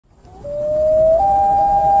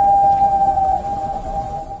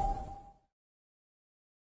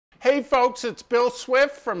folks, it's Bill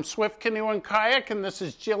Swift from Swift Canoe and Kayak, and this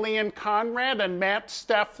is Jillian Conrad and Matt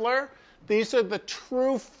Steffler. These are the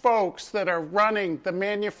true folks that are running the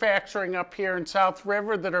manufacturing up here in South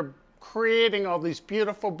River that are creating all these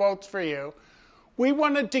beautiful boats for you. We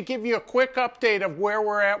wanted to give you a quick update of where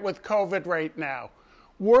we're at with COVID right now.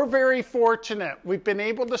 We're very fortunate. We've been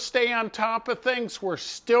able to stay on top of things. We're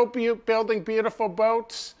still building beautiful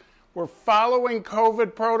boats. We're following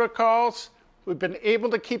COVID protocols. We've been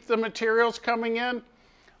able to keep the materials coming in.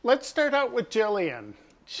 Let's start out with Jillian.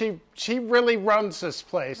 She really runs this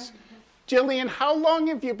place. Jillian, how long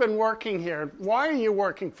have you been working here? Why are you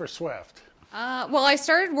working for Swift? Well, I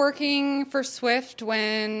started working for Swift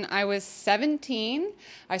when I was 17.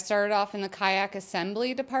 I started off in the kayak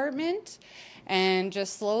assembly department and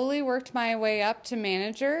just slowly worked my way up to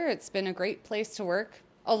manager. It's been a great place to work.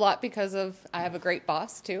 A lot because I have a great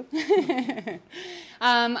boss too.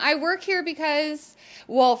 I work here because,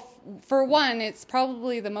 well, for one, it's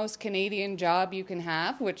probably the most Canadian job you can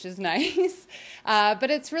have, which is nice.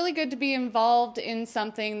 But it's really good to be involved in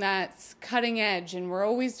something that's cutting edge, and we're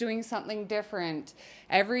always doing something different.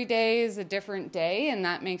 Every day is a different day, and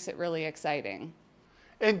that makes it really exciting.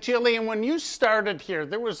 And Jillian, when you started here,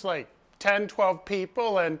 there was like 10, 12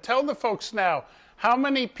 people, and tell the folks now, how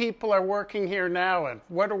many people are working here now, and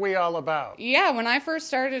what are we all about? Yeah, when I first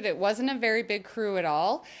started, it wasn't a very big crew at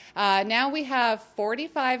all. Now we have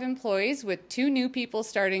 45 employees with 2 new people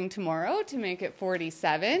starting tomorrow to make it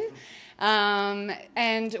 47.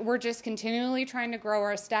 And we're just continually trying to grow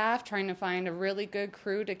our staff, trying to find a really good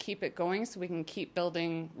crew to keep it going so we can keep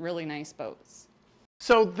building really nice boats.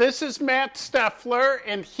 So this is Matt Steffler,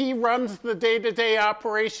 and he runs the day-to-day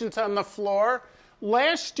operations on the floor.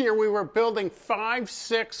 Last year, we were building 5,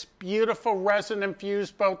 6 beautiful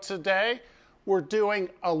resin-infused boats a day. We're doing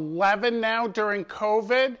 11 now during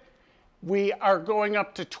COVID. We are going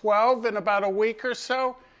up to 12 in about a week or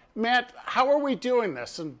so. Matt, how are we doing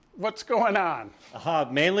this, and what's going on?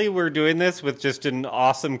 Mainly, we're doing this with just an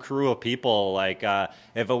awesome crew of people. Like,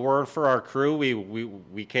 if it weren't for our crew,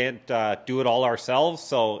 we can't do it all ourselves.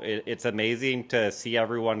 So it's amazing to see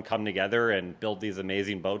everyone come together and build these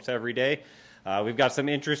amazing boats every day. We've got some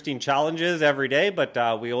interesting challenges every day,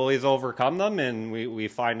 but we always overcome them, and we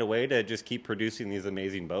find a way to just keep producing these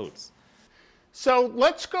amazing boats. So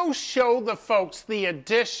let's go show the folks the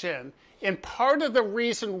addition, and part of the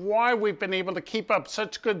reason why we've been able to keep up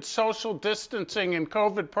such good social distancing and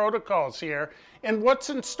COVID protocols here, and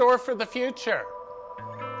what's in store for the future.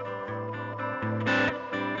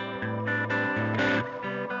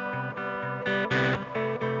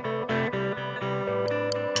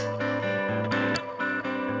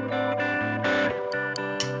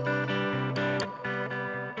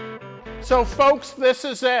 So folks, this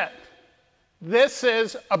is it. This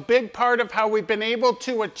is a big part of how we've been able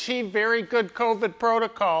to achieve very good COVID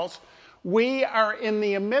protocols. We are in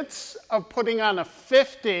the midst of putting on a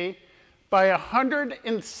 50 by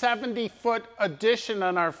 170 foot addition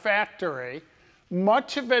on our factory.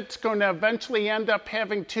 Much of it's going to eventually end up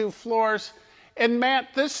having 2 floors. And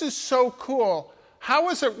Matt, this is so cool. How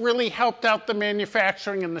has it really helped out the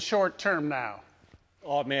manufacturing in the short term now?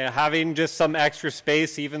 Oh man, having just some extra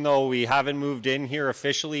space, even though we haven't moved in here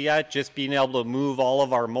officially yet, just being able to move all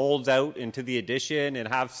of our molds out into the addition and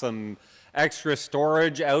have some extra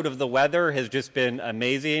storage out of the weather has just been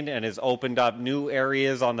amazing, and has opened up new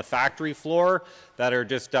areas on the factory floor that are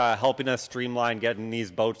just helping us streamline getting these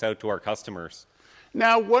boats out to our customers.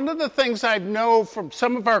 Now, one of the things I know from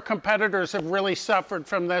some of our competitors have really suffered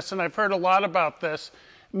from this, and I've heard a lot about this.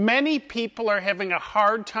 Many people are having a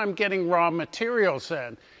hard time getting raw materials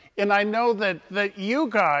in. And I know that you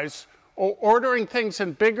guys are ordering things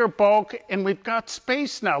in bigger bulk, and we've got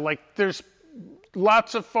space now. Like, there's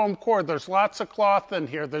lots of foam core, there's lots of cloth in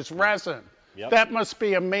here, there's resin. Yep. That must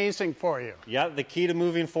be amazing for you. Yeah, the key to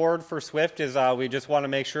moving forward for Swift is we just want to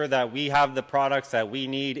make sure that we have the products that we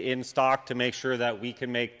need in stock to make sure that we can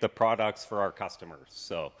make the products for our customers.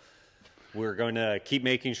 So we're going to keep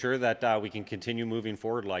making sure that we can continue moving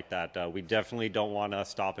forward like that. We definitely don't want to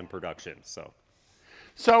stop in production. So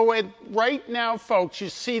right now, folks, you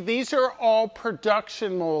see these are all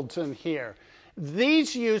production molds in here.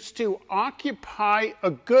 These used to occupy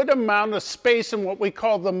a good amount of space in what we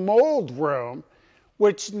call the mold room,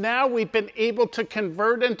 which now we've been able to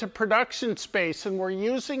convert into production space, and we're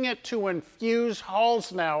using it to infuse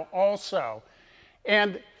hulls now also.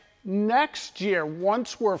 And next year,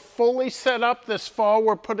 once we're fully set up this fall,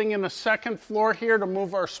 we're putting in a second floor here to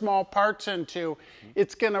move our small parts into.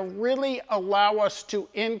 It's going to really allow us to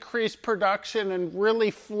increase production and really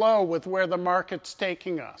flow with where the market's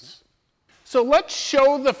taking us. So let's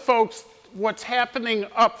show the folks what's happening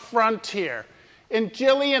up front here. And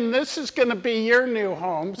Jillian, this is going to be your new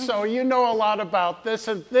home, so you know a lot about this,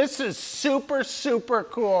 and this is super, super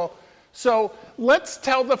cool. So let's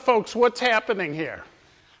tell the folks what's happening here.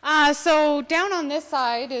 So down on this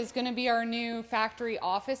side is going to be our new factory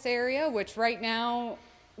office area, which right now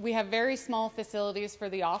we have very small facilities for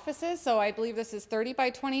the offices. So I believe this is 30 by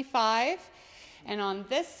 25. And on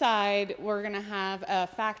this side, we're going to have a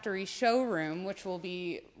factory showroom, which will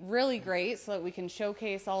be really great so that we can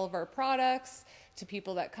showcase all of our products to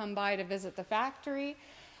people that come by to visit the factory.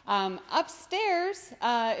 Upstairs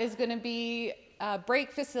is going to be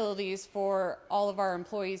break facilities for all of our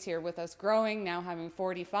employees here. With us growing, now having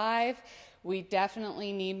 45, we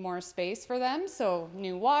definitely need more space for them. So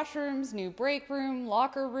new washrooms, new break room,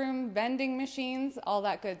 locker room, vending machines, all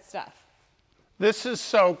that good stuff. This is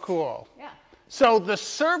so cool. Yeah. So the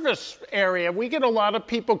service area, we get a lot of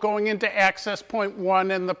people going into Access Point 1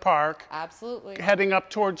 in the park. Absolutely. Heading up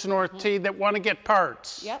towards North T that want to get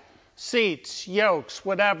parts. Yep. Seats, yokes,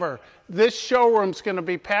 whatever. This showroom's going to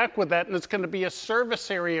be packed with that, and it's going to be a service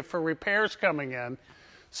area for repairs coming in.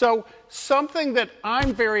 So something that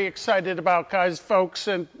I'm very excited about, guys, folks,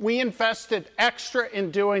 and we invested extra in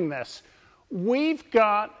doing this. We've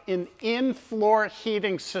got an in-floor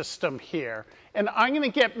heating system here, and I'm going to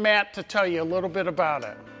get Matt to tell you a little bit about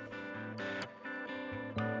it.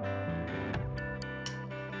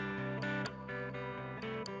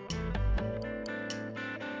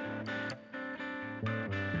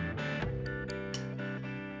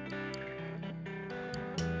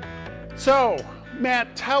 So,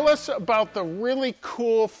 Matt, tell us about the really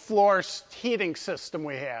cool floor heating system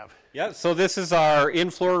we have. Yeah, so this is our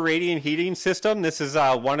in-floor radiant heating system. This is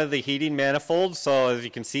one of the heating manifolds. So as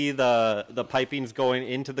you can see, the piping's going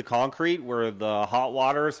into the concrete where the hot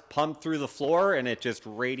water's pumped through the floor and it just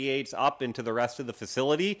radiates up into the rest of the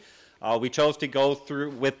facility. We chose to go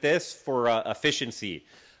through with this for efficiency.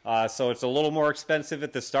 So it's a little more expensive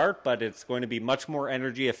at the start, but it's going to be much more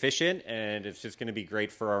energy efficient, and it's just going to be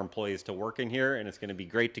great for our employees to work in here, and it's going to be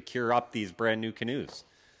great to cure up these brand new canoes.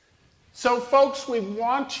 So folks, we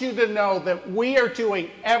want you to know that we are doing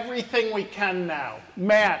everything we can now.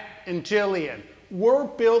 Matt and Jillian, we're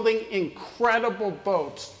building incredible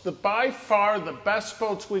boats, by far the best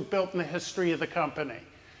boats we've built in the history of the company.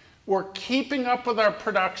 We're keeping up with our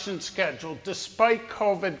production schedule despite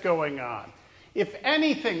COVID going on. If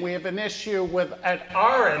anything, we have an issue with, at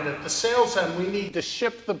our end, at the sales end, we need to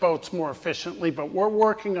ship the boats more efficiently, but we're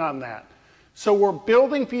working on that. So we're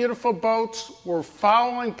building beautiful boats, we're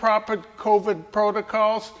following proper COVID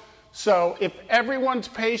protocols. So if everyone's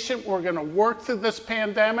patient, we're gonna work through this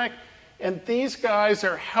pandemic, and these guys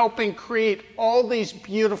are helping create all these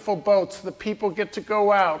beautiful boats that people get to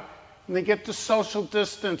go out and they get to social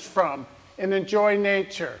distance from and enjoy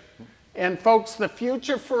nature. And folks, the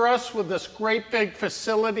future for us with this great big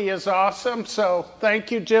facility is awesome. So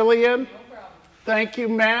thank you, Jillian. No problem. Thank you,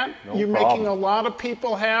 Matt. No You're problem. making a lot of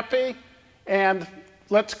people happy. And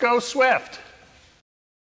let's go Swift.